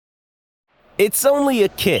It's only a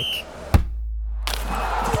kick,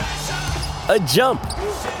 a jump,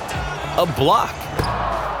 a block.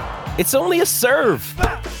 It's only a serve.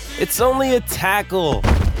 It's only a tackle,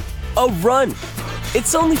 a run.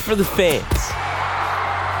 It's only for the fans.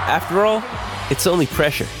 After all, it's only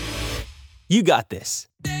pressure. You got this.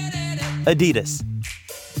 Adidas.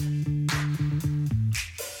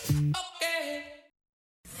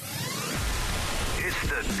 It's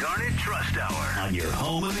the Garnet Trust Hour on your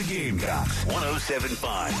home of the Gamecocks.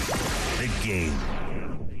 107.5 The Game.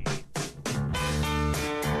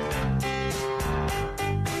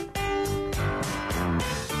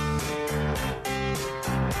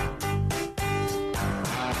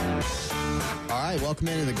 All right, welcome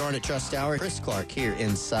into the Garnet Trust Hour. Chris Clark here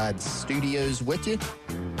inside the studios with you.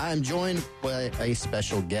 I am joined by a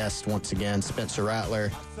special guest once again, Spencer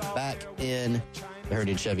Rattler, back in the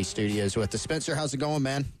Heritage Chevy Studios with us. Spencer, how's it going,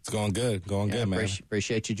 man? It's going good. Good, man.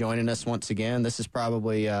 Appreciate you joining us once again. This is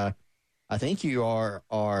probably, I think you are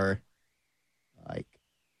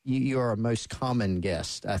you are our most common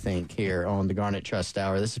guest, I think, here on the Garnet Trust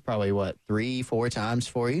Hour. This is probably, 3-4 times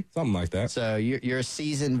for you? Something like that. So you're a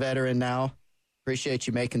seasoned veteran now. Appreciate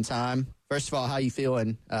you making time. First of all, how you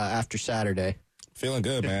feeling after Saturday? Feeling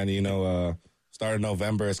good, man. Start of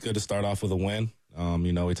November, it's good to start off with a win.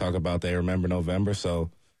 We talk about they remember November, so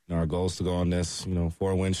our goal is to go on this,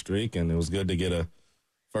 4-win streak, and it was good to get a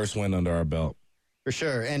first win under our belt. For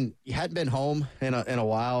sure, and you hadn't been home in a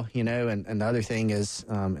while, and the other thing is,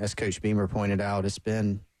 as Coach Beamer pointed out, it's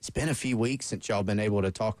been a few weeks since y'all been able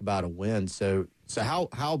to talk about a win. So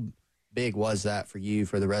how big was that for you,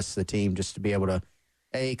 for the rest of the team, just to be able to,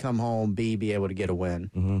 A, come home, B, be able to get a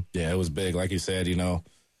win? Mm-hmm. Yeah, it was big. Like you said,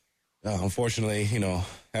 unfortunately,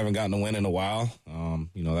 haven't gotten a win in a while.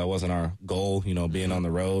 That wasn't our goal, being on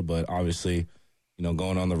the road, but obviously,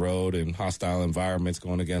 going on the road in hostile environments,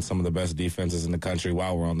 going against some of the best defenses in the country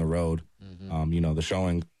while we're on the road. Mm-hmm. The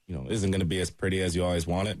showing, isn't going to be as pretty as you always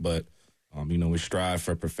want it, but, we strive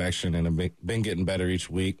for perfection and have been getting better each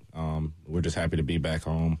week. We're just happy to be back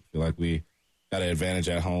home. Feel like we got an advantage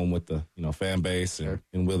at home with the, fan base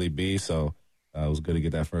and Willie B, so it was good to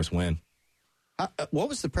get that first win. What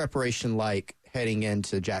was the preparation like heading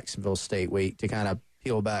into Jacksonville State week, to kind of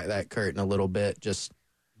peel back that curtain a little bit? Just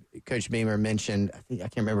Coach Beamer mentioned, I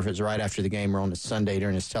can't remember if it was right after the game or on a Sunday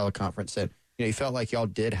during his teleconference, that he felt like y'all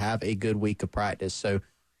did have a good week of practice. So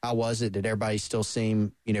how was it? Did everybody still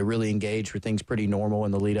seem really engaged? Were things pretty normal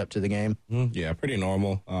in the lead up to the game? Mm-hmm. Yeah, pretty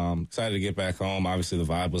normal. Excited to get back home. Obviously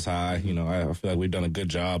the vibe was high. I feel like we've done a good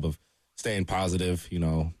job of staying positive.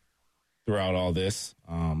 Throughout all this.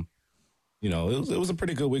 It was a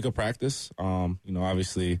pretty good week of practice.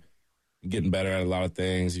 Obviously getting better at a lot of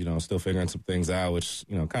things, still figuring some things out, which,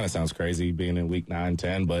 kind of sounds crazy being in week 9,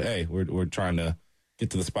 10, but hey, we're trying to get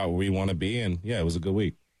to the spot where we want to be. And yeah, it was a good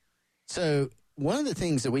week. So one of the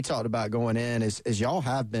things that we talked about going in is y'all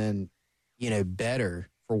have been, better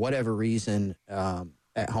for whatever reason,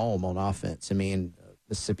 at home on offense. I mean,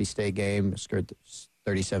 Mississippi State game scored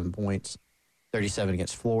 37 points, 37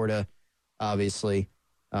 against Florida, obviously.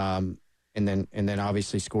 And then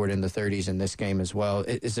obviously scored in the 30s in this game as well.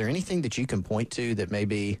 Is there anything that you can point to that may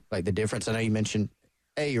be like the difference? I know you mentioned,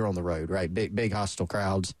 you're on the road, right? Big hostile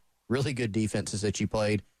crowds, really good defenses that you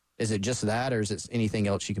played. Is it just that, or is it anything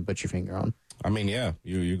else you can put your finger on? I mean, yeah,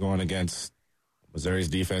 you're going against Missouri's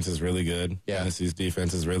defense is really good. Yeah. Tennessee's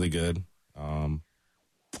defense is really good. Who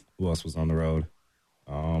else was on the road?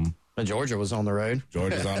 Georgia was on the road.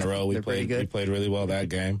 Georgia's on the road. We played really well that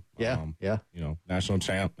game. Yeah. National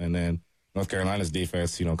champ, and then North Carolina's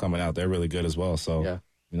defense, coming out, they're really good as well. So,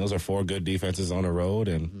 those are 4 good defenses on the road,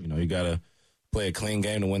 and, you got to play a clean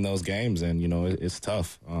game to win those games. And, it's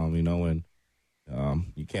tough, when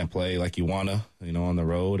you can't play like you want to, on the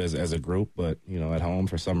road as a group. But, at home,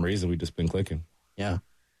 for some reason, we've just been clicking. Yeah.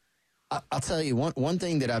 I'll tell you, one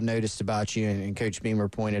thing that I've noticed about you, and Coach Beamer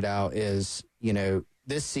pointed out, is,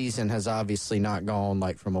 this season has obviously not gone,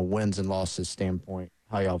 like, from a wins and losses standpoint,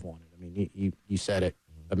 how y'all have wanted. I mean, you said it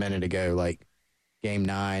a minute ago, like game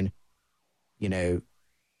 9,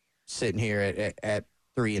 sitting here at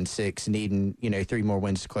 3-6, needing, 3 more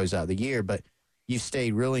wins to close out the year. But you've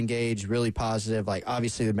stayed real engaged, really positive. Like,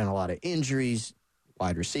 obviously, there have been a lot of injuries.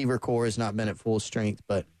 Wide receiver core has not been at full strength.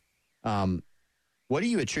 But what do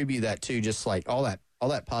you attribute that to, just like all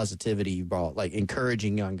that positivity you brought, like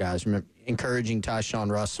encouraging young guys, encouraging Tyshawn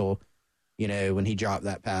Russell, when he dropped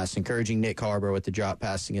that pass, encouraging Nick Harbor with the drop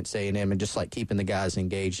pass against A&M, and just like keeping the guys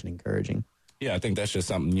engaged and encouraging? Yeah, I think that's just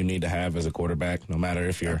something you need to have as a quarterback, no matter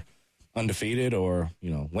if you're undefeated or,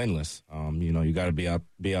 winless. You got to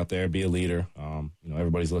be out there, be a leader.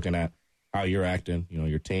 Everybody's looking at how you're acting,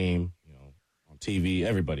 your team, TV,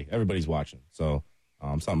 everybody's watching. So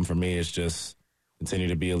something for me is just continue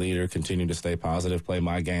to be a leader, continue to stay positive, play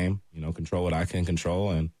my game, control what I can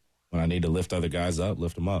control, and when I need to lift other guys up,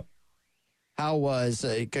 lift them up. How was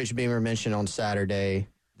Coach Beamer mentioned on Saturday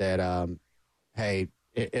that,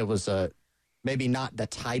 it was maybe not the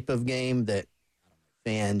type of game that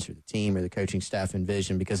fans or the team or the coaching staff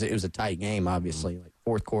envisioned, because it was a tight game, obviously, like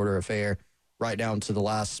fourth quarter affair, right down to the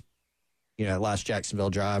last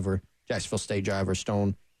Jacksonville State driver,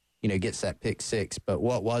 Stone, gets that pick six. But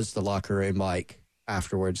what was the locker room like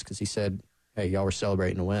afterwards? Because he said, hey, y'all were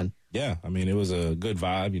celebrating a win. Yeah, I mean, it was a good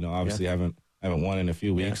vibe. Obviously haven't won in a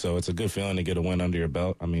few weeks, so it's a good feeling to get a win under your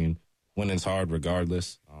belt. I mean, winning's hard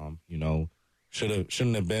regardless.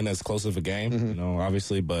 Shouldn't have been as close of a game,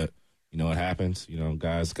 obviously, but it happens.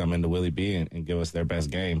 Guys come into Willie B and give us their best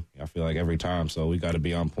game. I feel like every time, so we got to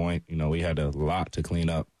be on point. We had a lot to clean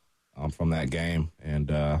up from that game, and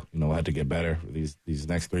we had to get better these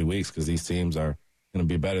next 3 weeks, because these teams are going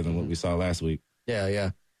to be better than what we saw last week.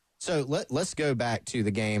 Yeah. So let's go back to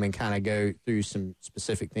the game and kind of go through some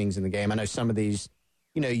specific things in the game. I know some of these,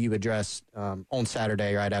 you addressed on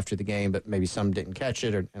Saturday right after the game, but maybe some didn't catch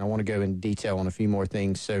it, and I want to go in detail on a few more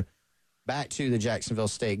things. So back to the Jacksonville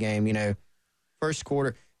State game, first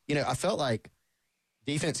quarter, I felt like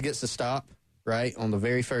defense gets the stop, right, on the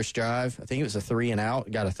very first drive. I think it was a 3 and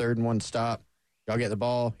out, got a 3rd and 1 stop. Y'all get the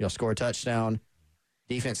ball, y'all score a touchdown.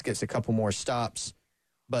 Defense gets a couple more stops,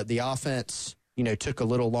 but the offense, took a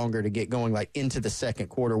little longer to get going, like into the second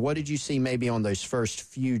quarter. What did you see maybe on those first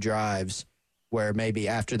few drives where maybe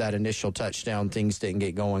after that initial touchdown, things didn't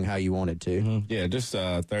get going how you wanted to? Mm-hmm. Yeah, just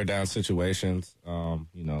third down situations.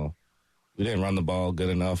 We didn't run the ball good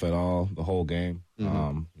enough at all the whole game.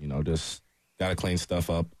 Just got to clean stuff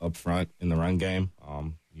up front in the run game.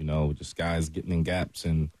 Just guys getting in gaps,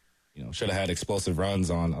 and, should have had explosive runs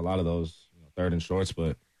on a lot of those third and shorts,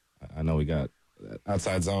 but I know we got that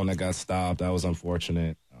outside zone that got stopped. That was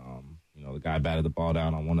unfortunate. The guy batted the ball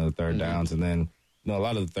down on one of the third downs, and then a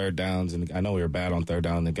lot of the third downs, and I know we were bad on third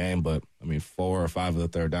down in the game, but, 4 or 5 of the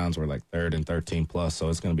third downs were like 3rd and 13 plus, so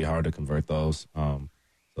it's going to be hard to convert those.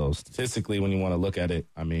 So statistically, when you want to look at it,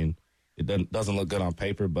 it doesn't look good on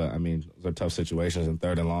paper, but, those are tough situations in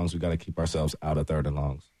 3rd and longs. We got to keep ourselves out of 3rd and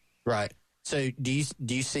longs. Right. So do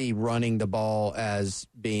you see running the ball as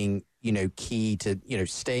being, key to,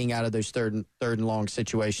 staying out of those third and long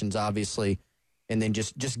situations, obviously, and then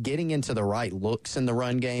just getting into the right looks in the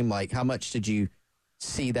run game? Like, how much did you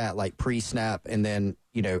see that, like, pre-snap, and then,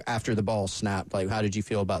 after the ball snapped? Like, how did you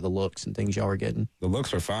feel about the looks and things y'all were getting? The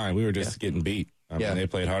looks were fine. We were just getting beat. They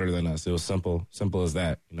played harder than us. It was simple as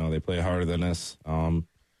that. They played harder than us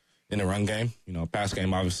in the run game. Pass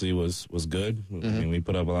game obviously was good. We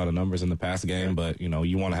put up a lot of numbers in the pass game, but,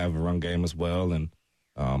 you want to have a run game as well. And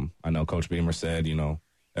I know Coach Beamer said,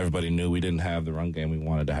 everybody knew we didn't have the run game we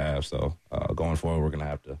wanted to have. So going forward, we're going to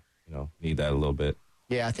have to, need that a little bit.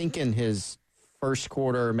 Yeah, I think in his first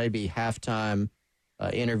quarter, maybe halftime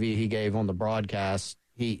interview he gave on the broadcast,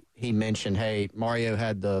 he mentioned, hey, Mario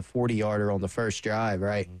had the 40-yarder on the first drive,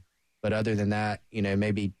 right? Mm-hmm. But other than that,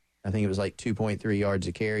 maybe I think it was like 2.3 yards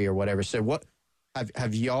a carry or whatever. So what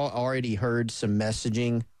have y'all already heard some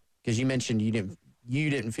messaging? Because you mentioned you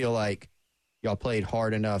didn't feel like y'all played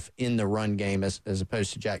hard enough in the run game as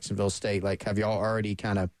opposed to Jacksonville State. Like, have y'all already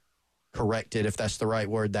kind of corrected, if that's the right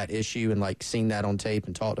word, that issue, and like seen that on tape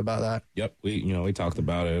and talked about that? Yep, we talked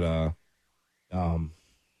about it.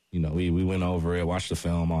 We went over it, watched the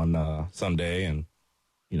film on Sunday, and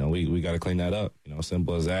we got to clean that up.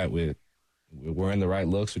 Simple as that. We're in the right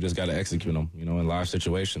looks. We just got to execute them, in live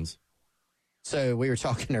situations. So we were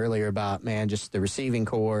talking earlier about, just the receiving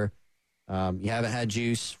core. You haven't had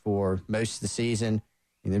Juice for most of the season.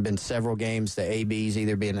 And there have been several games that AB's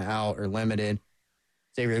either been out or limited.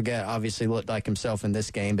 Xavier Gett obviously looked like himself in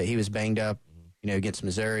this game, but he was banged up, against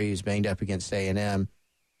Missouri. He was banged up against A&M.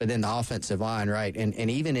 But then the offensive line, right? And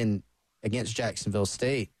even against Jacksonville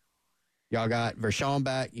State, y'all got Vershawn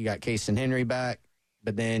back. You got Kason Henry back.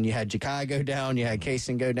 But then you had Ja'Kai go down. You had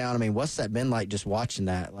Kason go down. What's that been like just watching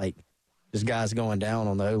that? Like, just guys going down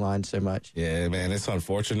on the O-line so much. Yeah, man, it's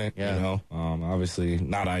unfortunate, obviously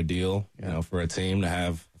not ideal, for a team to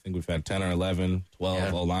have. I think we've had 10 or 11,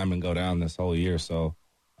 12 O-linemen go down this whole year. So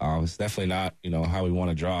it's definitely not, how we want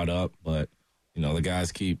to draw it up. But, the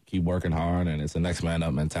guys keep working hard, and it's a next man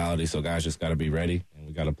up mentality. So guys just got to be ready, and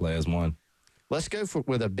we got to play as one. Let's go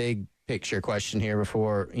with a big picture question here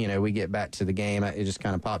before, we get back to the game. It just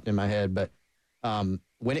kind of popped in my head. But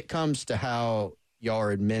when it comes to how y'all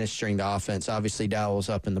are administering the offense, obviously Dowell's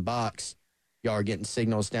up in the box. Y'all are getting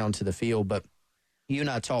signals down to the field. But you and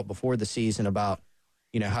I talked before the season about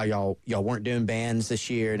how y'all weren't doing bands this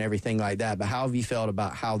year and everything like that. But how have you felt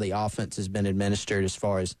about how the offense has been administered as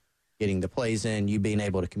far as getting the plays in, you being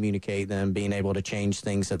able to communicate them, being able to change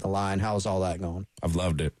things at the line? How's all that going? I've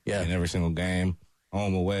loved it. Yeah. In every single game,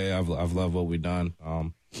 home, away, I've loved what we've done.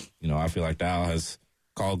 I feel like Dow has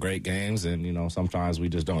called great games, and, sometimes we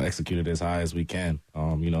just don't execute it as high as we can.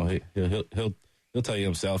 He'll tell you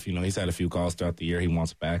himself, he's had a few calls throughout the year he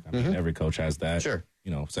wants back. I mean, every coach has that. Sure.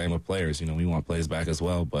 Same with players. We want plays back as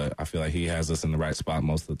well, but I feel like he has us in the right spot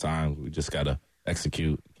most of the time. We just got to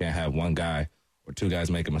execute. Can't have one guy or two guys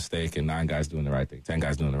make a mistake and 9 guys doing the right thing, 10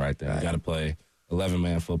 guys doing the right thing. Right. We got to play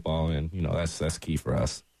 11-man football, and, that's key for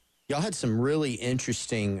us. Y'all had some really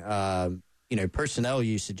interesting, personnel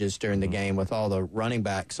usages during the game with all the running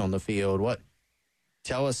backs on the field.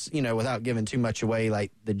 Tell us, without giving too much away,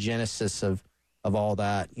 like the genesis of all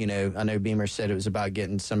that. I know Beamer said it was about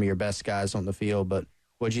getting some of your best guys on the field, but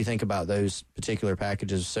what did you think about those particular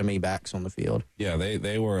packages, so many backs on the field? Yeah,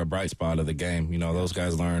 they were a bright spot of the game. Those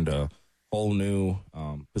guys learned whole new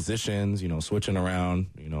positions, switching around,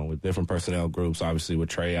 with different personnel groups, obviously with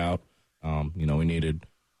Trey out. We needed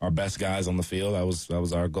our best guys on the field. That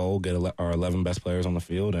was our goal, get our 11 best players on the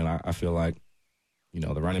field. And I feel like,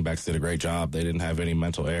 the running backs did a great job. They didn't have any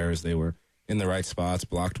mental errors. They were in the right spots,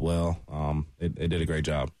 blocked well. They did a great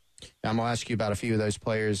job. I'm going to ask you about a few of those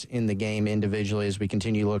players in the game individually as we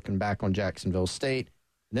continue looking back on Jacksonville State,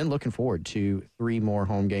 and then looking forward to 3 more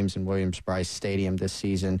home games in Williams-Brice Stadium this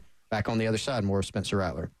season. Back on the other side, more of Spencer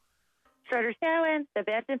Rattler. Schroeder's showing the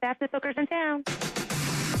best and fastest hookers in town.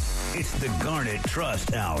 It's the Garnet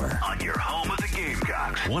Trust Hour on your home of the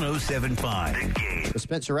Gamecocks, 107.5 The Game. With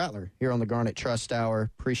Spencer Rattler here on the Garnet Trust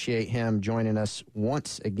Hour. Appreciate him joining us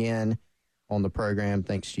once again on the program.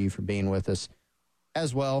 Thanks to you for being with us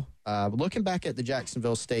as well. Looking back at the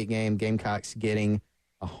Jacksonville State game, Gamecocks getting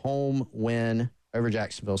a home win over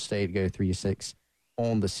Jacksonville State to go 3-6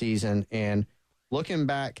 on the season. And looking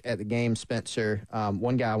back at the game, Spencer,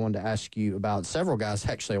 one guy I wanted to ask you about, several guys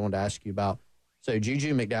actually I wanted to ask you about. So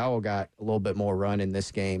Juju McDowell got a little bit more run in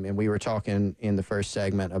this game, and we were talking in the first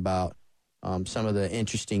segment about some of the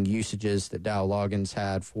interesting usages that Dow Loggins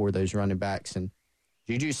had for those running backs, and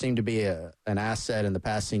Juju seemed to be an asset in the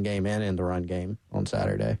passing game and in the run game on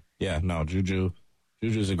Saturday. Yeah, no, Juju's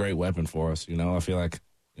a great weapon for us. I feel like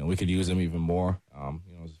we could use him even more.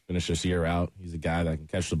 Finish this year out. He's a guy that can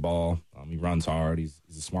catch the ball. He runs hard. He's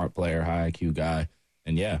a smart player, high IQ guy,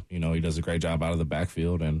 and yeah, he does a great job out of the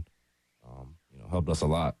backfield and helped us a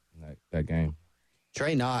lot in that game.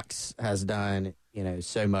 Trey Knox has done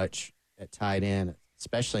so much at tight end,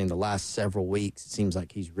 especially in the last several weeks. It seems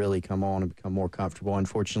like he's really come on and become more comfortable.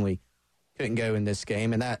 Unfortunately, couldn't go in this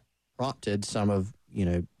game, and that prompted some of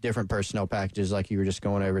different personnel packages like you were just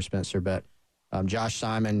going over, Spencer. But Josh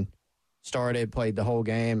Simon played the whole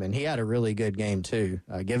game, and he had a really good game too.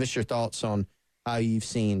 Give us your thoughts on how you've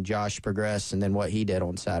seen Josh progress and then what he did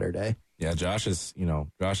on Saturday. Yeah, Josh is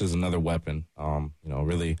another weapon.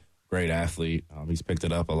 Really great athlete. He's picked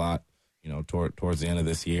it up a lot, towards the end of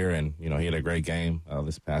this year, and he had a great game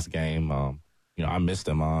this past game. I missed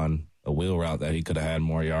him on a wheel route that he could have had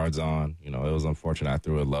more yards on. It was unfortunate I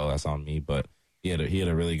threw it low. That's on me, but he had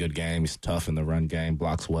a really good game. He's tough in the run game,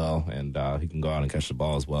 blocks well, and he can go out and catch the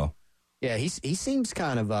ball as well. Yeah, he seems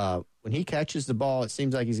kind of when he catches the ball, it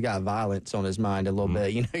seems like he's got violence on his mind a little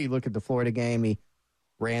bit. You look at the Florida game, he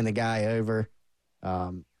ran the guy over.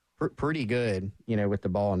 Pretty good, with the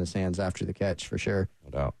ball in his hands after the catch, for sure.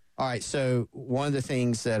 No doubt. All right, so one of the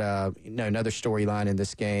things that, another storyline in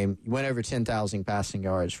this game, you went over 10,000 passing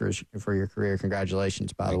yards for your career.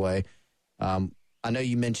 Congratulations, by the way. I know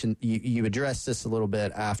you mentioned, you addressed this a little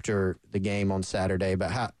bit after the game on Saturday,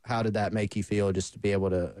 but how did that make you feel just to be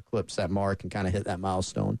able to eclipse that mark and kind of hit that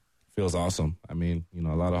milestone? Feels awesome. I mean,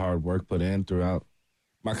 a lot of hard work put in throughout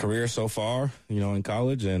my career so far, in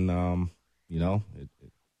college, and, it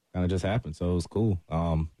kind of just happened. So it was cool.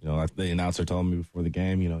 Like the announcer told me before the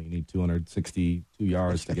game, you need 262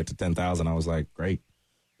 yards to get to 10,000. I was like, great.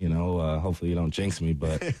 Hopefully you don't jinx me,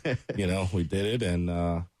 but, we did it,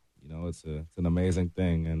 and, it's an amazing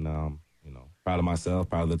thing, and, proud of myself,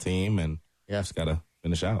 proud of the team, and just got to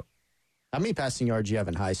finish out. How many passing yards you have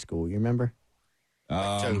in high school? You remember?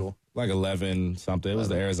 Total. Like 11 something. It was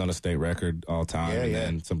the Arizona State record all time. Yeah, and yeah.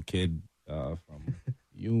 then some kid from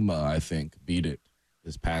Yuma, I think, beat it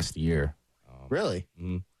this past year. Really?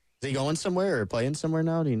 Mm-hmm. Is he going somewhere or playing somewhere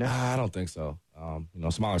now? Do you know? I don't think so.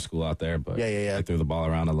 Smaller school out there, but yeah. they threw the ball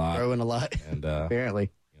around a lot. Throwing a lot, and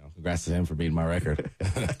apparently. Congrats to him for beating my record.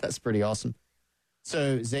 That's pretty awesome.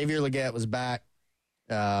 So Xavier Legette was back,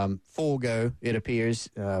 full go, it appears.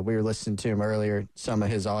 We were listening to him earlier, some of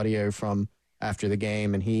his audio from after the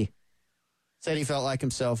game, and he said he felt like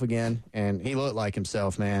himself again, and he looked like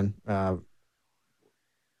himself, man.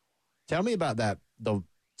 Tell me about that.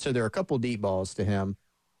 So there are a couple deep balls to him.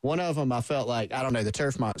 One of them, I felt like, I don't know, the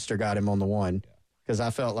turf monster got him on the one, because I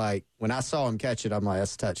felt like when I saw him catch it, I'm like,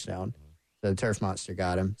 that's a touchdown. So the turf monster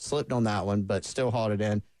got him. Slipped on that one, but still hauled it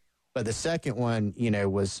in. But the second one,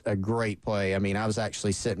 was a great play. I mean, I was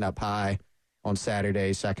actually sitting up high on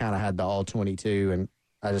Saturday, so I kind of had the all 22, and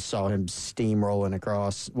I just saw him steamrolling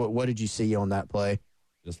across. What did you see on that play?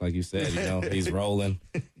 Just like you said, he's rolling.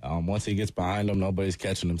 Once he gets behind him, nobody's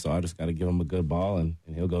catching him, so I just got to give him a good ball, and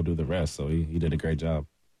he'll go do the rest. So he did a great job.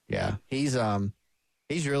 Yeah, he's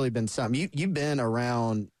really been something. You've been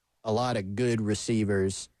around a lot of good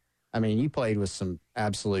receivers. I mean, you played with some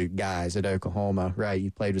absolute guys at Oklahoma, right?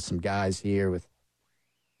 You played with some guys here with,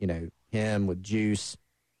 him, with Juice.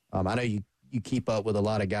 I know you keep up with a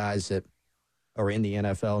lot of guys that are in the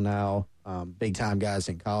NFL now, big-time guys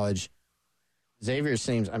in college. Xavier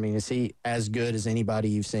seems, is he as good as anybody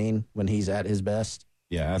you've seen when he's at his best?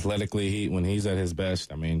 Yeah, athletically, when he's at his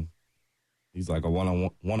best, he's like a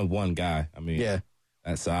one-of-one guy.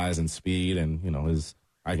 That size and speed, and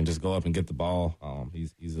I can just go up and get the ball.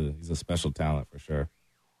 He's a special talent for sure.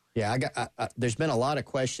 Yeah, there's been a lot of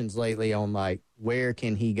questions lately on where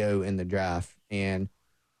can he go in the draft, and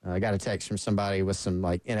I got a text from somebody with some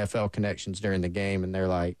NFL connections during the game, and they're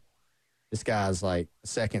like, this guy's a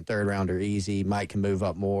second, third rounder easy. Mike can move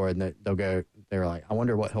up more, and they're like, I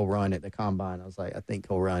wonder what he'll run at the combine. I was like, I think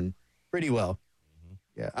he'll run pretty well.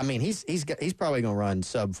 Yeah, he's probably going to run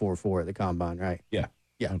sub 4.4 at the combine, right? Yeah,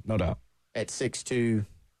 no doubt. At 6'2",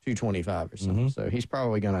 225 or something. So he's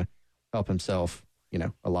probably going to help himself,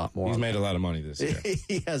 a lot more. He's made a lot of money this year.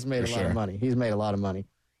 He has made a lot of money. He's made a lot of money.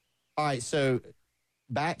 All right, so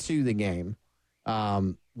back to the game.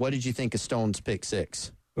 What did you think of Stone's pick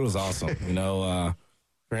six? It was awesome.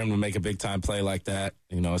 For him to make a big-time play like that,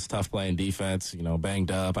 it's tough playing defense,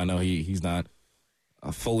 banged up. I know he's not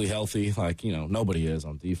fully healthy, nobody is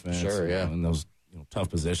on defense. Sure, yeah. In those tough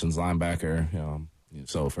positions, linebacker.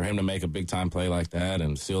 So for him to make a big-time play like that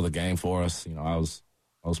and seal the game for us, I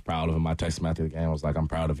was proud of him. I texted him after the game. I was like, I'm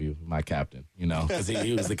proud of you, my captain, because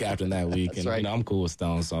he was the captain that week. And, right. I'm cool with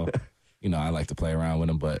Stone, so, I like to play around with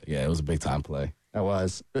him. But, yeah, it was a big-time play. That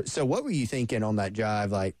was. So what were you thinking on that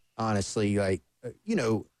drive? Honestly,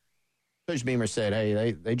 Coach Beamer said,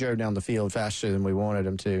 hey, they drove down the field faster than we wanted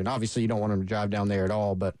them to. And obviously you don't want them to drive down there at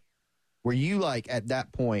all. But were you at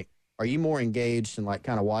that point, are you more engaged in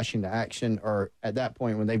kind of watching the action? Or at that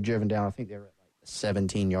point when they've driven down, I think they were at the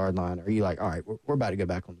 17-yard line, are you all right, we're about to go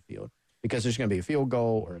back on the field? Because there's going to be a field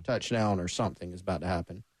goal or a touchdown or something is about to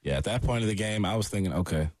happen. Yeah, at that point of the game, I was thinking,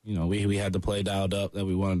 okay, we had the play dialed up that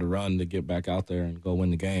we wanted to run to get back out there and go win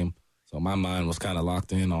the game. So my mind was kind of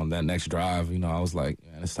locked in on that next drive. I was like,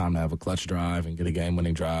 man, it's time to have a clutch drive and get a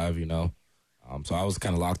game-winning drive, So I was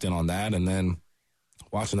kind of locked in on that. And then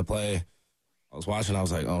watching the play, I was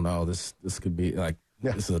like, oh, no, this could be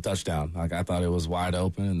this is a touchdown. I thought it was wide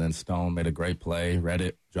open, and then Stone made a great play, read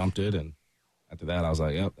it, jumped it, and after that I was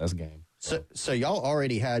like, yep, that's game. So y'all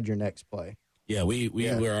already had your next play. Yeah, we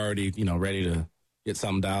were already, ready to get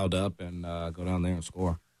something dialed up and go down there and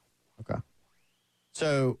score. Okay.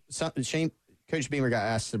 So Coach Beamer got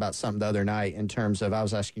asked about something the other night in terms of, I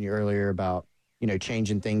was asking you earlier about,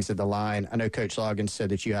 changing things at the line. I know Coach Logan said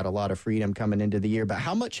that you had a lot of freedom coming into the year, but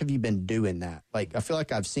how much have you been doing that? I feel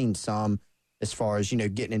like I've seen some as far as,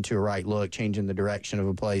 getting into a right look, changing the direction of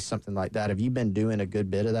a play, something like that. Have you been doing a good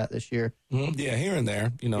bit of that this year? Mm-hmm. Yeah, here and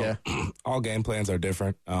there. All game plans are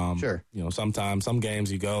different. Sure. Sometimes some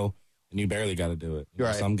games you go and you barely got to do it.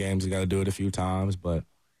 Right. Some games you got to do it a few times, but,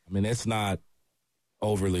 it's not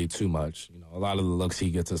overly too much. A lot of the looks he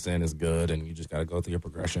gets us in is good, and you just got to go through your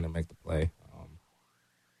progression and make the play.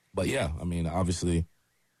 But, yeah, obviously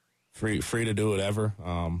free to do whatever,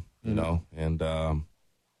 and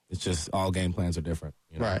it's just all game plans are different.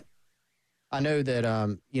 Right. I know that,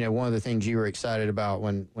 one of the things you were excited about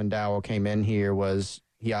when Dowell came in here was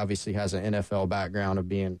he obviously has an NFL background of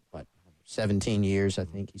being, 17 years, I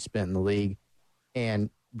think he spent in the league. And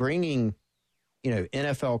bringing,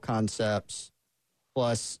 NFL concepts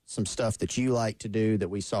plus some stuff that you like to do that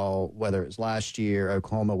we saw, whether it was last year,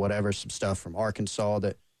 Oklahoma, whatever, some stuff from Arkansas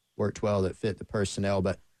that worked well, that fit the personnel.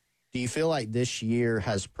 But do you feel like this year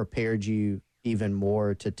has prepared you even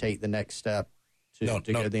more to take the next step to go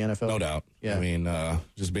to the NFL? No doubt. Yeah.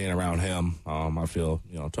 Just being around him, I feel,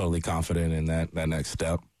 totally confident in that next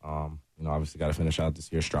step. Obviously got to finish out this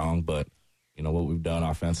year strong, but, what we've done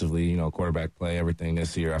offensively, quarterback play, everything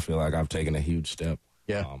this year, I feel like I've taken a huge step,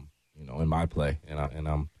 in my play, and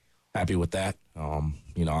I'm happy with that.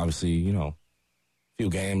 Obviously, few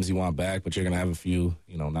games you want back, but you're going to have a few,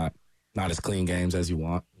 not as clean games as you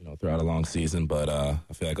want, throughout a long season. But I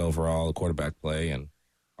feel like overall the quarterback play and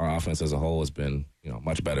our offense as a whole has been,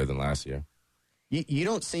 much better than last year. You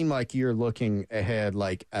don't seem like you're looking ahead,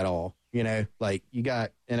 like, at all. Like, you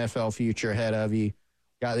got NFL future ahead of you,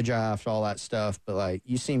 got the draft, all that stuff, but, like,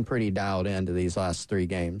 you seem pretty dialed into these last 3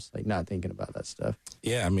 games, like, not thinking about that stuff.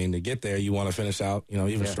 Yeah, I mean, to get there, you want to finish out,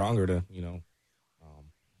 even stronger to,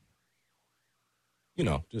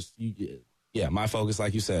 my focus,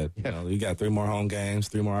 like you said, you got 3 more home games,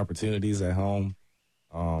 3 more opportunities at home.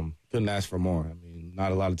 Couldn't ask for more. I mean,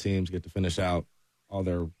 not a lot of teams get to finish out all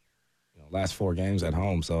their last 4 games at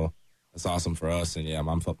home, so that's awesome for us. And yeah,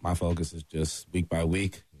 my focus is just week by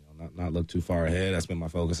week, not look too far ahead. That's been my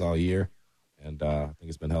focus all year, and I think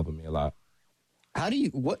it's been helping me a lot.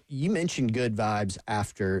 You mentioned good vibes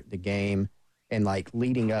after the game and like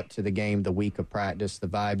leading up to the game, the week of practice, the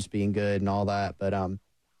vibes being good and all that, but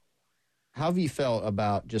how have you felt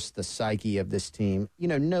about just the psyche of this team?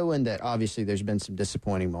 Knowing that obviously there's been some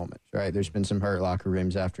disappointing moments, right? There's been some hurt locker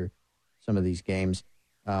rooms after some of these games.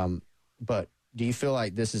 But do you feel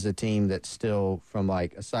like this is a team that's still, from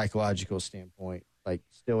like a psychological standpoint, like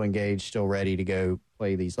still engaged, still ready to go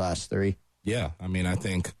play these last 3? Yeah, I mean, I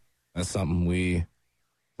think that's something we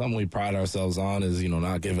pride ourselves on is,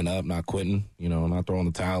 not giving up, not quitting, not throwing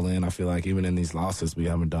the towel in. I feel like even in these losses, we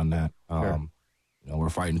haven't done that. Sure. We're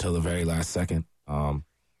fighting till the very last second. And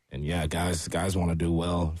yeah, guys want to do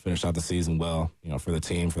well, finish out the season well, for the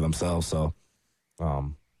team, for themselves. So,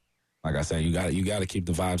 like I said, you got to keep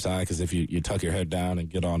the vibes high, because if you tuck your head down and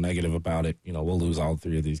get all negative about it, we'll lose all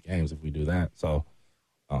 3 of these games if we do that. So,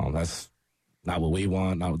 that's not what we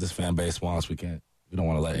want, not what this fan base wants. We don't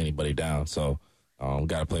want to let anybody down. So, we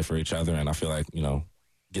got to play for each other. And I feel like,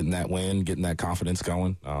 getting that win, getting that confidence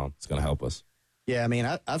going, it's going to help us. Yeah, I mean,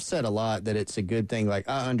 I've said a lot that it's a good thing. Like,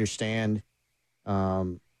 I understand,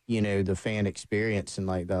 the fan experience and,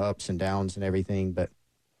 like, the ups and downs and everything. But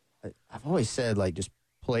I've always said, like, just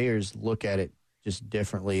players look at it just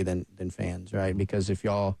differently than fans, right? Because if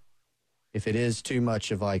it is too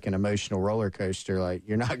much of, like, an emotional roller coaster, like,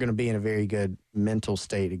 you're not going to be in a very good mental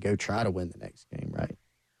state to go try to win the next game, right?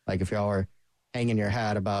 Like, if y'all are hanging your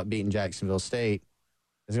hat about beating Jacksonville State,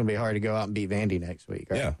 it's going to be hard to go out and beat Vandy next week,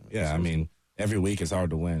 right? Yeah. I mean, every week it's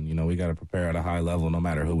hard to win. We got to prepare at a high level no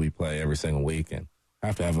matter who we play every single week, and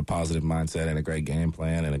have to have a positive mindset and a great game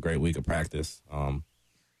plan and a great week of practice. And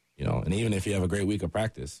even if you have a great week of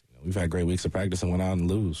practice, we've had great weeks of practice and went out and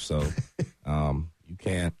lose. So you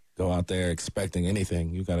can't go out there expecting anything.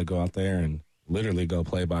 You got to go out there and literally go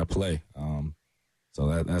play by play.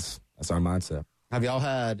 So that's our mindset. Have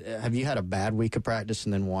you had a bad week of practice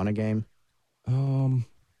and then won a game?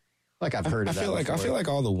 Like I've heard of that. I feel like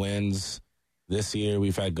all the wins this year,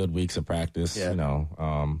 we've had good weeks of practice,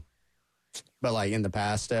 But like in the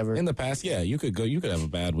past ever? In the past, yeah, you could have a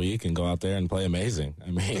bad week and go out there and play amazing.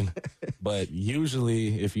 I mean, but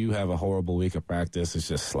usually if you have a horrible week of practice, it's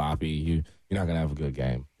just sloppy. You're not going to have a good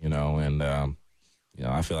game, and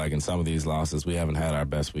I feel like in some of these losses, we haven't had our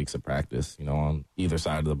best weeks of practice, on either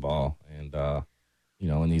side of the ball. And,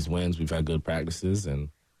 in these wins, we've had good practices, and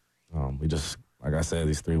we just, like I said,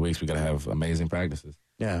 these 3 weeks, we got to have amazing practices.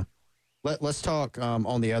 Yeah. Let's talk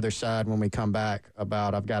on the other side when we come back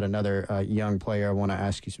about, I've got another young player I want to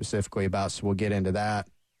ask you specifically about, so we'll get into that.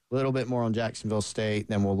 A little bit more on Jacksonville State,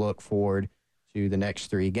 then we'll look forward to the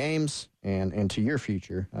next 3 games and to your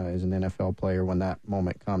future as an NFL player when that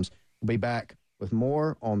moment comes. We'll be back with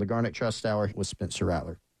more on the Garnet Trust Hour with Spencer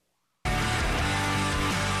Rattler.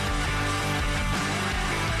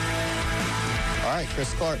 All right,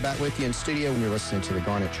 Chris Clark back with you in studio when you're listening to the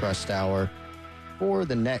Garnet Trust Hour. For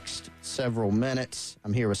the next several minutes,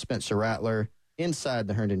 I'm here with Spencer Rattler inside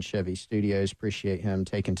the Herndon Chevy studios. Appreciate him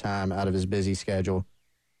taking time out of his busy schedule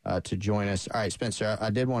to join us. All right, Spencer,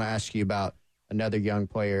 I did want to ask you about another young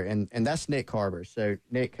player, and that's Nick Harbor. So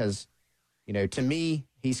Nick has, to me,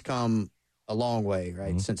 he's come a long way,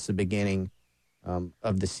 right, since the beginning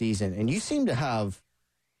of the season. And you seem to have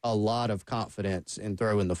a lot of confidence in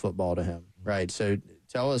throwing the football to him, right? So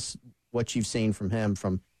tell us what you've seen from him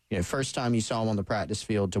from, first time you saw him on the practice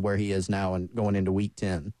field to where he is now and going into week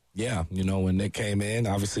 10. Yeah, when Nick came in,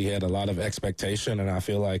 obviously he had a lot of expectation, and I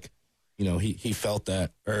feel like, he felt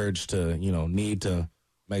that urge to, need to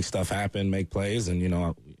make stuff happen, make plays.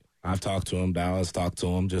 And, I've talked to him, Dallas talked to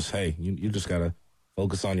him, just, hey, you just got to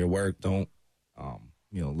focus on your work. Don't,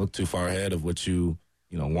 look too far ahead of what you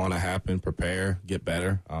want to happen, prepare, get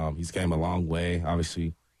better. He's came a long way,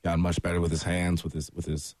 obviously gotten much better with his hands, with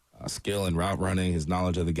his skill and route running, his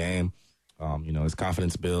knowledge of the game. His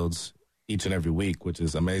confidence builds each and every week, which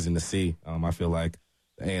is amazing to see. I feel like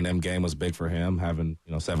the A&M game was big for him, having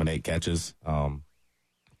 7-8 catches.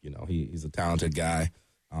 He's a talented guy.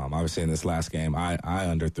 Obviously, in this last game, I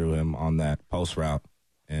underthrew him on that post route,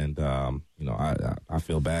 and I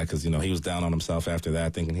feel bad because he was down on himself after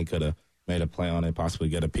that, thinking he could have made a play on it, possibly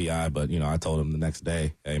get a PI. But I told him the next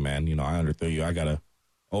day, hey man, I underthrew you. I gotta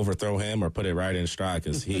overthrow him or put it right in stride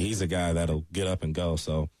because he's a guy that'll get up and go.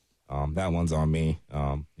 So that one's on me.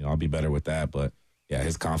 I'll be better with that. But yeah,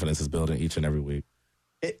 his confidence is building each and every week.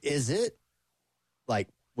 Is it like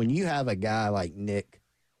when you have a guy like Nick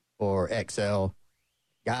or XL,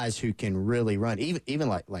 guys who can really run, even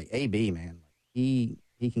like AB, man, he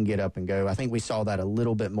can get up and go. I think we saw that a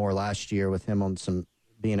little bit more last year with him on some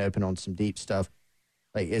being open on some deep stuff.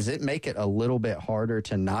 Like, is it make it a little bit harder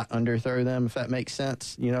to not underthrow them, if that makes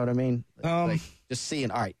sense? You know what I mean? Like just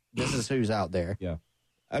seeing, all right, this is who's out there. Yeah.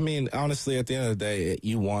 I mean, honestly, at the end of the day,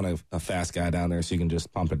 you want a fast guy down there so you can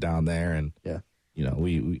just pump it down there. And,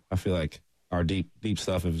 I feel like our deep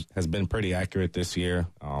stuff has been pretty accurate this year.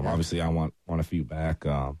 Obviously, I want a few back.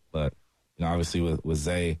 But, obviously with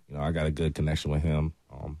Zay, I got a good connection with him.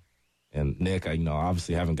 And Nick,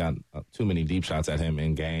 obviously haven't gotten too many deep shots at him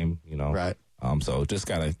in game, Right. So just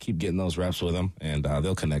got to keep getting those reps with him, and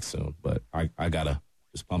they'll connect soon. But I got to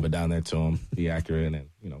just pump it down there to him, be accurate, and,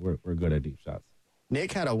 we're good at deep shots.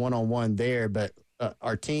 Nick had a one-on-one there, but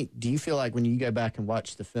our team, do you feel like when you go back and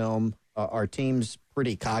watch the film, our team's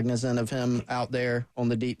pretty cognizant of him out there on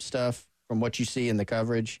the deep stuff from what you see in the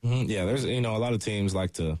coverage? Mm-hmm. Yeah, there's, a lot of teams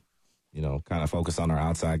like to, kind of focus on our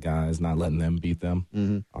outside guys, not letting them beat them.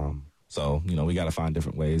 Mm-hmm. So, we got to find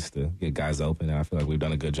different ways to get guys open, and I feel like we've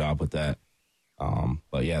done a good job with that.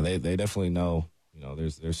 But, yeah, they definitely know,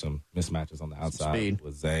 there's some mismatches on the outside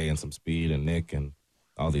with Zay and some speed and Nick and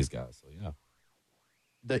all these guys. So, yeah.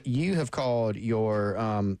 You have called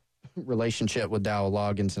your relationship with Dowell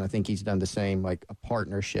Loggins, and I think he's done the same, like a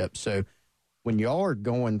partnership. So when y'all are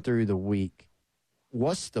going through the week,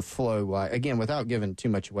 what's the flow like? Again, without giving too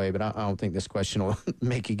much away, but I don't think this question will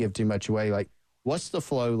make you give too much away. Like, what's the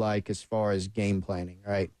flow like as far as game planning,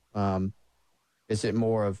 right? Is it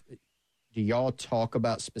more of, do y'all talk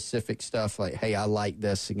about specific stuff like, hey, I like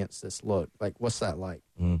this against this look? Like, what's that like?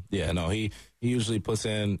 Yeah, no, he usually puts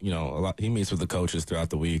in, a lot. He meets with the coaches throughout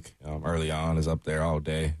the week. Early on, is up there all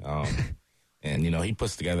day. And, he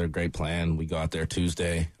puts together a great plan. We go out there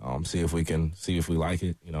Tuesday, see if we like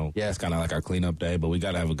it. It's kind of like our cleanup day, but we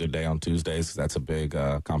got to have a good day on Tuesdays because that's a big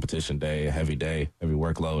competition day, a heavy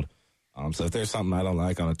workload. So if there's something I don't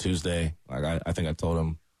like on a Tuesday, like I think I told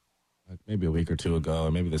him like maybe a week or two ago,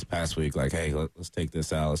 or maybe this past week, like, hey, let's take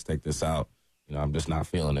this out. Let's take this out. I'm just not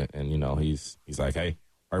feeling it. And, he's like, hey,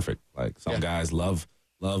 perfect. Like some guys love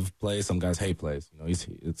plays, some guys hate plays.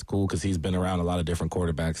 It's cool because he's been around a lot of different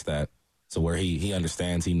quarterbacks so where he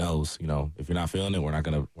understands, he knows, if you're not feeling it, we're not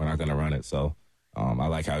gonna run it. So I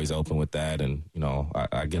like how he's open with that, and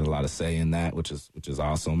I get a lot of say in that, which is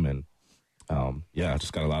awesome. And I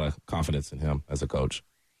just got a lot of confidence in him as a coach.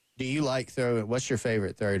 Do you like throwing? What's your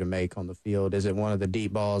favorite throw to make on the field? Is it one of the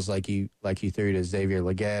deep balls like you threw to Xavier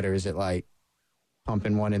Legette, or is it like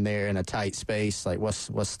pumping one in there in a tight space? Like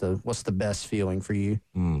what's the best feeling for you?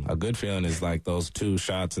 A good feeling is like those 2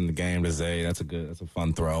 shots in the game to Zay. That's a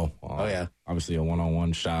fun throw. Obviously a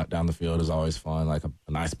one-on-one shot down the field is always fun, like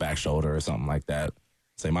a nice back shoulder or something like that.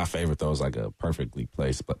 Say my favorite throw is like a perfectly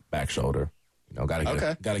placed back shoulder.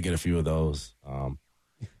 Gotta get a few of those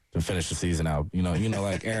to finish the season out.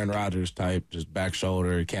 Like Aaron Rodgers type, just back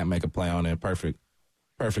shoulder. You can't make a play on it. Perfect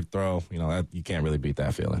throw. You can't really beat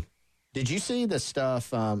that feeling. Did you see the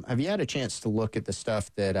stuff? Have you had a chance to look at the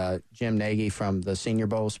stuff that Jim Nagy from the Senior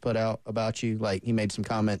Bowls put out about you? Like he made some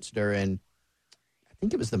comments during, I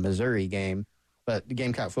think it was the Missouri game, but the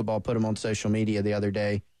Gamecock football put him on social media the other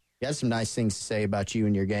day. He had some nice things to say about you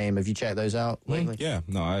and your game. Have you checked those out lately? Yeah,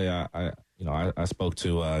 no, I spoke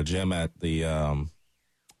to Jim at the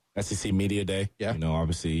SEC Media Day. Yeah,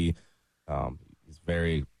 obviously he's a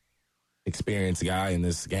very experienced guy in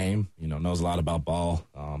this game. Knows a lot about ball.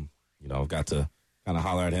 I've got to kind of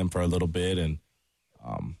holler at him for a little bit, and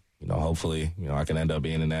hopefully I can end up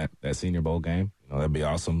being in that Senior Bowl game. That'd be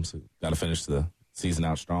awesome. So got to finish the season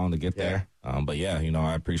out strong to get there. But yeah,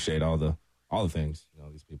 I appreciate all the things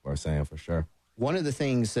these people are saying for sure. One of the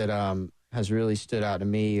things that has really stood out to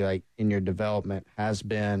me, like in your development, has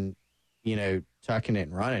been tucking it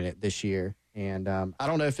and running it this year. And I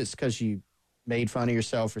don't know if it's because you made fun of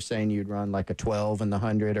yourself for saying you'd run like a 12 in the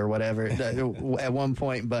 100 or whatever at one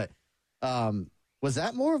point, but was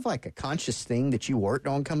that more of like a conscious thing that you worked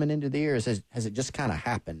on coming into the year? Has it just kind of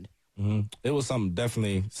happened? Mm-hmm. It was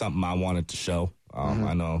definitely something I wanted to show.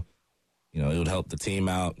 I know you know, it would help the team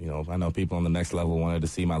out. You know, I know people on the next level wanted to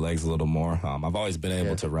see my legs a little more. I've always been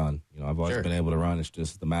able to run. You know, I've always been able to run. It's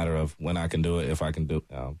just a matter of when I can do it, if I can do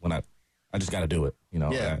I just got to do it, you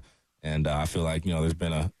know. Yeah. And I feel like, you know, there's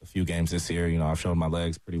been a few games this year, you know, I've shown my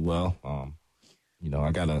legs pretty well. You know,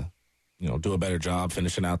 I got to, you know, do a better job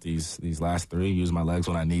finishing out these last 3, use my legs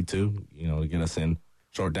when I need to, you know, to get us in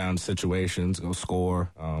short down situations, go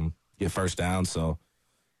score, get first down. So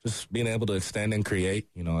just being able to extend and create,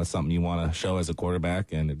 you know, that's something you want to show as a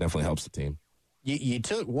quarterback, and it definitely helps the team. You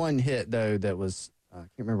took one hit, though, that was I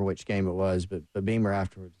can't remember which game it was, but Beamer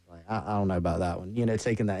afterwards was like, I don't know about that one. You know,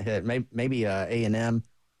 taking that hit. Maybe A&M.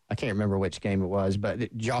 I can't remember which game it was, but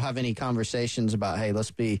did y'all have any conversations about, hey,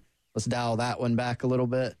 let's dial that one back a little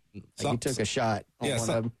bit? Like you took a shot on one of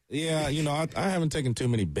them. Yeah, you know, I haven't taken too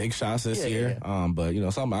many big shots this year. Yeah. But, you know,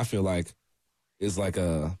 something I feel like is like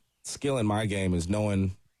a skill in my game is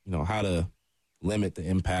knowing, you know, how to limit the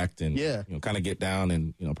impact and, you know, kind of get down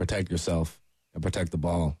and, you know, protect yourself and protect the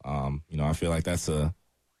ball. You know, I feel like that's a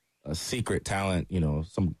secret talent, you know,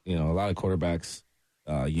 a lot of quarterbacks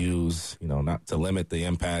use, you know, not to limit the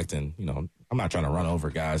impact. And, you know, I'm not trying to run over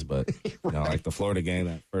guys, but, you know, like the Florida game,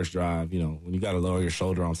 that first drive, you know, when you got to lower your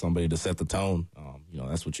shoulder on somebody to set the tone, you know,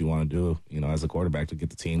 that's what you want to do, you know, as a quarterback, to get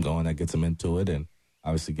the team going. That gets them into it and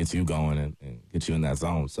obviously gets you going and gets you in that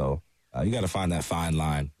zone. So you got to find that fine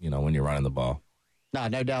line, you know, when you're running the ball. No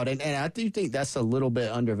doubt. And I do think that's a little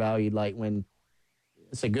bit undervalued. Like when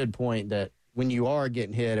it's a good point that when you are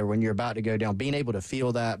getting hit or when you're about to go down, being able to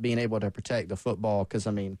feel that, being able to protect the football. Because,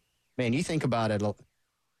 I mean, man, you think about it,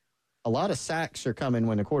 a lot of sacks are coming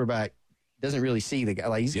when the quarterback doesn't really see the guy.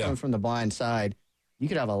 Like he's coming from the blind side. You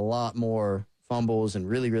could have a lot more fumbles and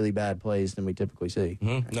really, really bad plays than we typically see.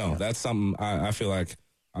 Mm-hmm. No, that's something I feel like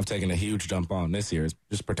I've taken a huge jump on this year, is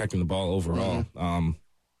just protecting the ball overall. Mm-hmm.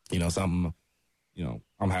 You know, something, you know,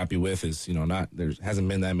 I'm happy with is, you know, there hasn't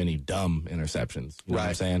been that many dumb interceptions. You know what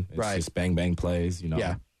I'm saying? It's just bang, bang plays, you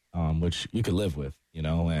know, which you could live with, you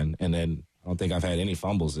know, and then I don't think I've had any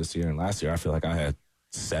fumbles this year. And last year, I feel like I had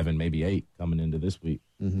 7, maybe 8 coming into this week.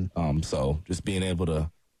 Mm-hmm. So just being able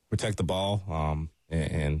to protect the ball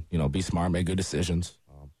and, you know, be smart, make good decisions.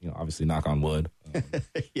 You know, obviously knock on wood.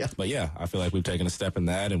 But, yeah, I feel like we've taken a step in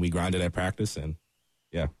that, and we grinded at practice, and,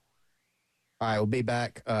 yeah. All right, we'll be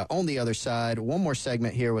back on the other side. One more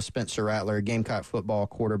segment here with Spencer Rattler, Gamecock football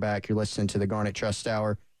quarterback. You're listening to the Garnet Trust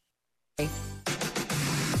Hour. It's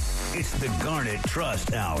the Garnet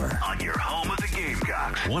Trust Hour on your home of the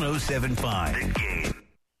Gamecocks, 107.5 The Game.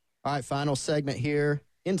 All right, final segment here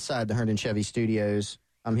inside the Herndon Chevy Studios.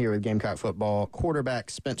 I'm here with Gamecock football quarterback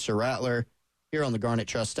Spencer Rattler here on the Garnet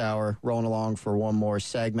Trust Hour, rolling along for one more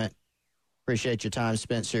segment. Appreciate your time,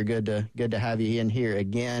 Spencer. Good to have you in here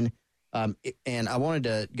again. And I wanted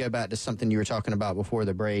to go back to something you were talking about before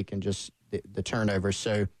the break and just the turnovers.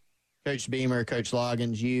 So Coach Beamer, Coach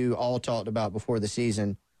Loggins, you all talked about before the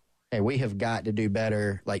season, hey, we have got to do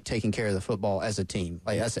better, like taking care of the football as a team.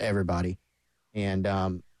 Like that's everybody. And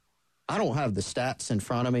I don't have the stats in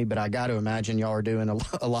front of me, but I got to imagine y'all are doing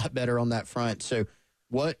a lot better on that front. So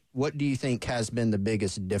what do you think has been the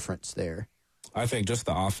biggest difference there? I think just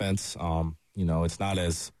the offense. You know, it's not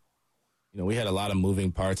as, you know, we had a lot of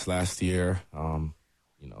moving parts last year. You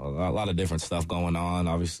know, a lot of different stuff going on.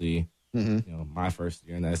 Obviously, you know, my first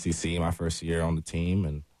year in the SEC, my first year on the team,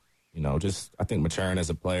 and you know, just I think maturing as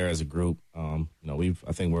a player, as a group. You know,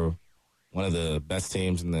 I think we're one of the best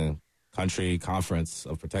teams in the country conference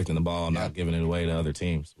of protecting the ball and not giving it away to other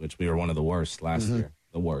teams, which we were one of the worst last year,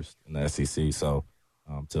 the worst in the SEC. So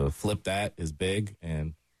to flip that is big,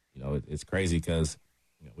 and you know, it's crazy because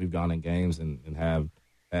you know, we've gone in games and have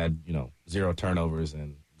had, you know, 0 turnovers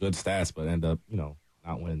and good stats, but end up, you know,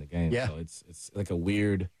 not winning the game. So it's like a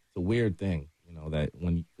weird thing, you know, that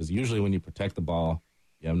because usually when you protect the ball,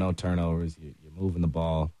 you have no turnovers, you're moving the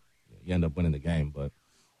ball, you end up winning the game. But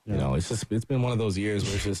you know, it's been one of those years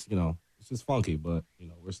where it's just, you know, it's just funky, but you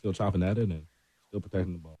know, we're still chopping at it and still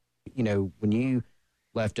protecting the ball. You know, when you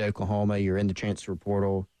left Oklahoma, you're in the transfer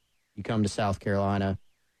portal, you come to South Carolina.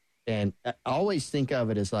 And I always think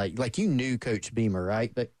of it as like you knew Coach Beamer,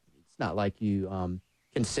 right? But it's not like you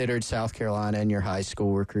considered South Carolina in your high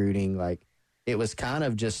school recruiting. Like it was kind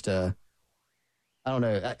of just I don't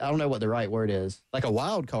know what the right word is. Like a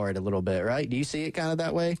wild card a little bit, right? Do you see it kind of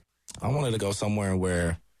that way? I wanted to go somewhere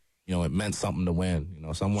where, you know, it meant something to win. You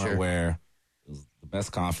know, somewhere where it was the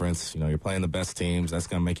best conference. You know, you're playing the best teams. That's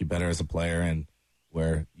going to make you better as a player, and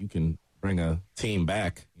where you can bring a team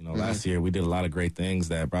back. You know, last year we did a lot of great things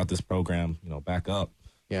that brought this program, you know, back up.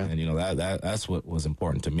 Yeah. And, you know, that's what was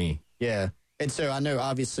important to me. Yeah. And so I know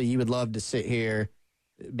obviously you would love to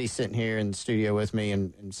be sitting here in the studio with me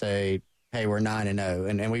and say, hey, we're 9-0,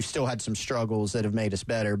 and we've still had some struggles that have made us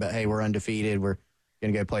better, but hey, we're undefeated. We're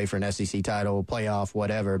going to go play for an SEC title, playoff,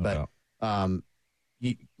 whatever. But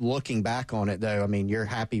looking back on it, though, I mean, you're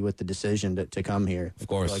happy with the decision to come here. Of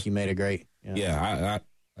course. Like you made a great. I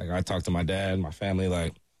talked to my dad, my family,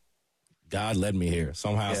 like, God led me here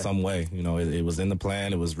somehow, some way. You know, it was in the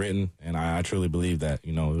plan, it was written, and I truly believe that.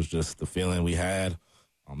 You know, it was just the feeling we had.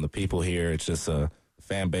 The people here, it's just a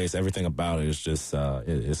fan base, everything about it is just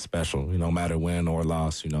it's special. You know, no matter win or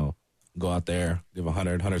loss, you know, go out there, give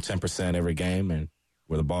 100, 110% every game, and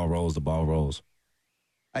where the ball rolls, the ball rolls.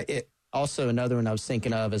 Also, another one I was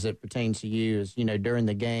thinking of as it pertains to you is, you know, during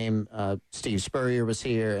the game, Steve Spurrier was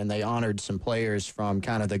here, and they honored some players from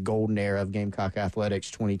kind of the golden era of Gamecock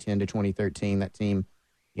Athletics, 2010 to 2013. That team,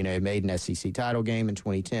 you know, made an SEC title game in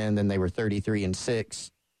 2010. Then they were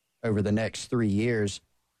 33-6 over the next 3 years.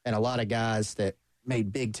 And a lot of guys that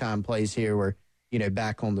made big-time plays here were, you know,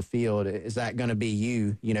 back on the field. Is that going to be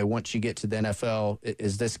you, you know, once you get to the NFL?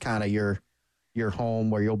 Is this kind of your home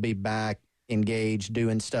where you'll be back, engaged,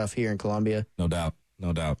 doing stuff here in Columbia? No doubt.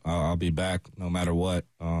 I'll be back no matter what.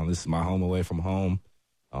 This is my home away from home.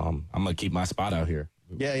 I'm going to keep my spot out here.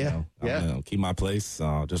 Yeah. You know, I'm going to keep my place,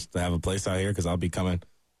 just to have a place out here because I'll be coming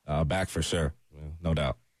back for sure. No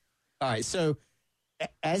doubt. All right, so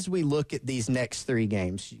as we look at these next 3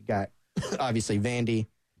 games, you got obviously Vandy,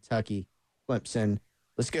 Kentucky, Clemson.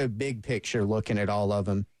 Let's go big picture looking at all of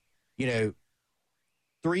them. You know,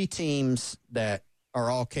 3 teams that are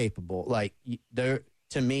all capable. Like,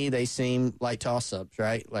 to me, they seem like toss-ups,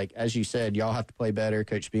 right? Like, as you said, y'all have to play better.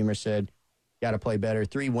 Coach Beamer said, got to play better.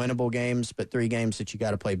 3 winnable games, but 3 games that you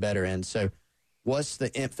got to play better in. So what's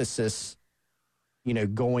the emphasis, you know,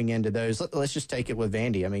 going into those? Let's just take it with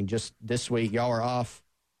Vandy. I mean, just this week, y'all are off.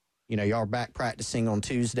 You know, y'all are back practicing on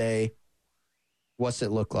Tuesday. What's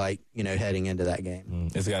it look like, you know, heading into that game?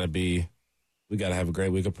 It's got to be, we got to have a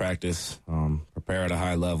great week of practice, prepare at a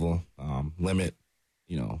high level, limit,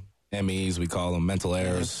 you know, MEs, we call them, mental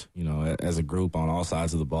errors, you know, as a group on all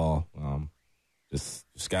sides of the ball. Just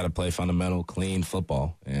got to play fundamental, clean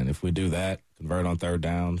football. And if we do that, convert on third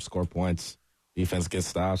down, score points, defense gets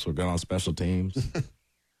stops, we're good on special teams.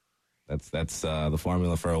 That's the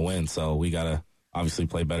formula for a win. So we got to obviously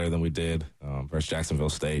play better than we did versus Jacksonville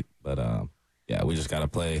State. But, we just got to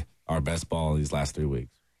play our best ball these last 3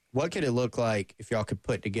 weeks. What could it look like if y'all could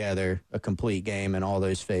put together a complete game in all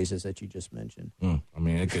those phases that you just mentioned? I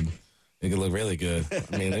mean, it could look really good.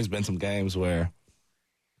 I mean, there's been some games where,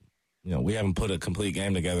 you know, we haven't put a complete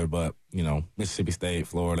game together, but, you know, Mississippi State,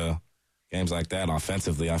 Florida, games like that,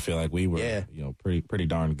 offensively, I feel like we were, you know, pretty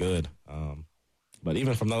darn good. But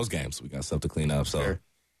even from those games, we got stuff to clean up. So,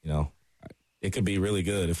 you know, it could be really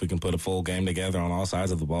good if we can put a full game together on all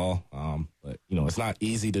sides of the ball. But, you know, it's not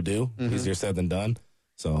easy to do. Easier said than done.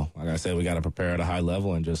 So, like I said, we got to prepare at a high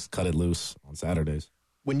level and just cut it loose on Saturdays.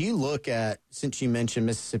 When you look at, since you mentioned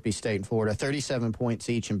Mississippi State and Florida, 37 points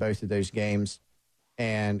each in both of those games,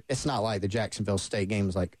 and it's not like the Jacksonville State game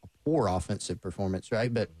was like a poor offensive performance,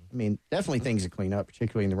 right? But, I mean, definitely things to clean up,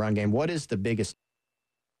 particularly in the run game. What is the biggest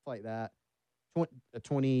like that? I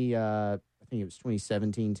think it was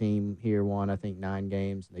 2017 team here won, I think, 9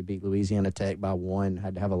 games. And they beat Louisiana Tech by 1,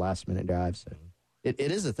 had to have a last-minute drive. So it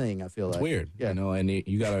is a thing, I feel like. It's weird. Yeah. You know, and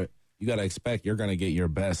you gotta expect you're gonna get your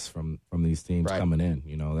best from these teams coming in.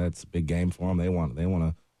 You know, that's a big game for them. They want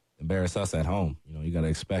to embarrass us at home. You know, you got to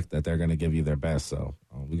expect that they're going to give you their best. So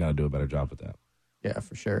we got to do a better job with that. Yeah,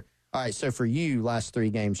 for sure. All right, so for you, last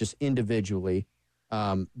 3 games, just individually,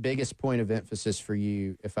 biggest point of emphasis for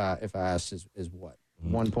you, if I ask, is what?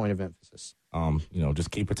 One point of emphasis. You know,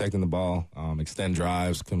 just keep protecting the ball, extend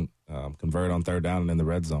drives, convert on third down and in the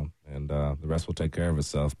red zone, and the rest will take care of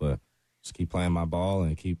itself. But just keep playing my ball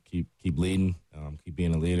and keep leading, keep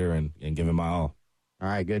being a leader and giving my all. All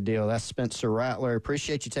right, good deal. That's Spencer Rattler.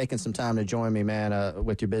 Appreciate you taking some time to join me, man,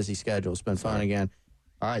 with your busy schedule. It's been fun again.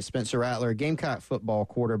 All right, Spencer Rattler, Gamecock football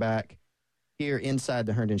quarterback here inside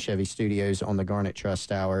the Herndon Chevy Studios on the Garnet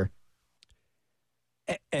Trust Hour.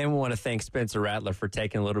 And we want to thank Spencer Rattler for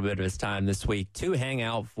taking a little bit of his time this week to hang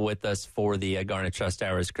out with us for the Garnet Trust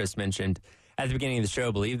Hour, as Chris mentioned at the beginning of the show.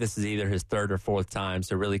 I believe this is either his 3rd or 4th time,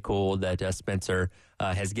 so really cool that Spencer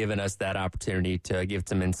has given us that opportunity to give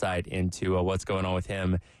some insight into what's going on with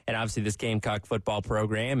him. And obviously this Gamecock football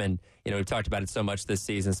program, and, you know, we've talked about it so much this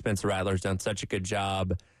season. Spencer Rattler's done such a good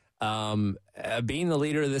job being the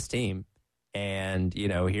leader of this team. And, you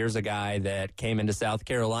know, here's a guy that came into South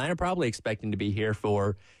Carolina probably expecting to be here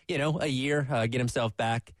for, you know, a year, get himself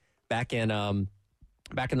back in the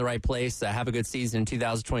right place, have a good season in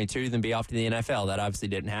 2022, then be off to the NFL. That obviously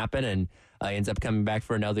didn't happen, and ends up coming back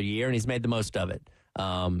for another year, and he's made the most of it.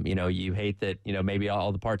 You hate that, maybe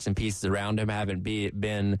all the parts and pieces around him haven't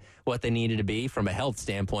been what they needed to be from a health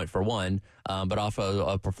standpoint, for one, but off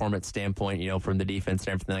a performance standpoint, from the defense and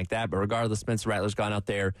everything like that. But regardless, Spencer Rattler's gone out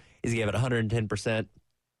there. He's given it 110%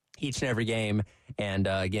 each and every game, and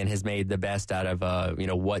again, has made the best out of,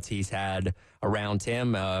 what he's had around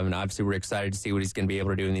him. And obviously, we're excited to see what he's going to be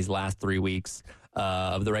able to do in these last 3 weeks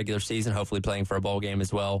of the regular season, hopefully playing for a bowl game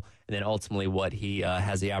as well, and then ultimately what he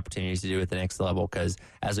has the opportunities to do at the next level, because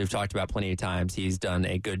as we've talked about plenty of times, he's done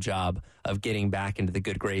a good job of getting back into the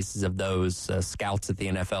good graces of those scouts at the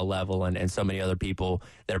NFL level and so many other people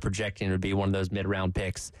that are projecting to be one of those mid-round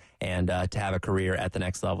picks and to have a career at the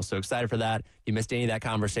next level. So excited for that. If you missed any of that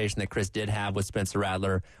conversation that Chris did have with Spencer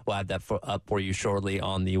Rattler, we'll have that up for you shortly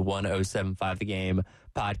on the 107.5 The Game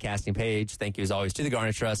podcasting page. Thank you, as always, to the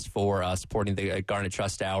Garnet Trust for supporting the Garnet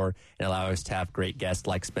Trust Hour and allowing us to have great guests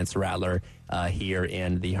like Spencer Rattler here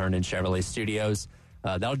in the Hernan Chevrolet studios.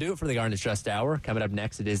 That'll do it for the Garnet Trust Hour. Coming up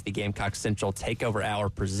next, it is the Gamecock Central Takeover Hour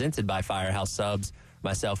presented by Firehouse Subs.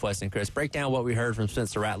 Myself, Wes, and Chris break down what we heard from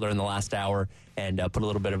Spencer Rattler in the last hour and put a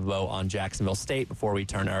little bit of a bow on Jacksonville State before we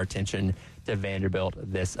turn our attention to Vanderbilt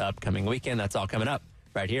this upcoming weekend. That's all coming up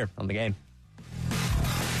right here on The Game.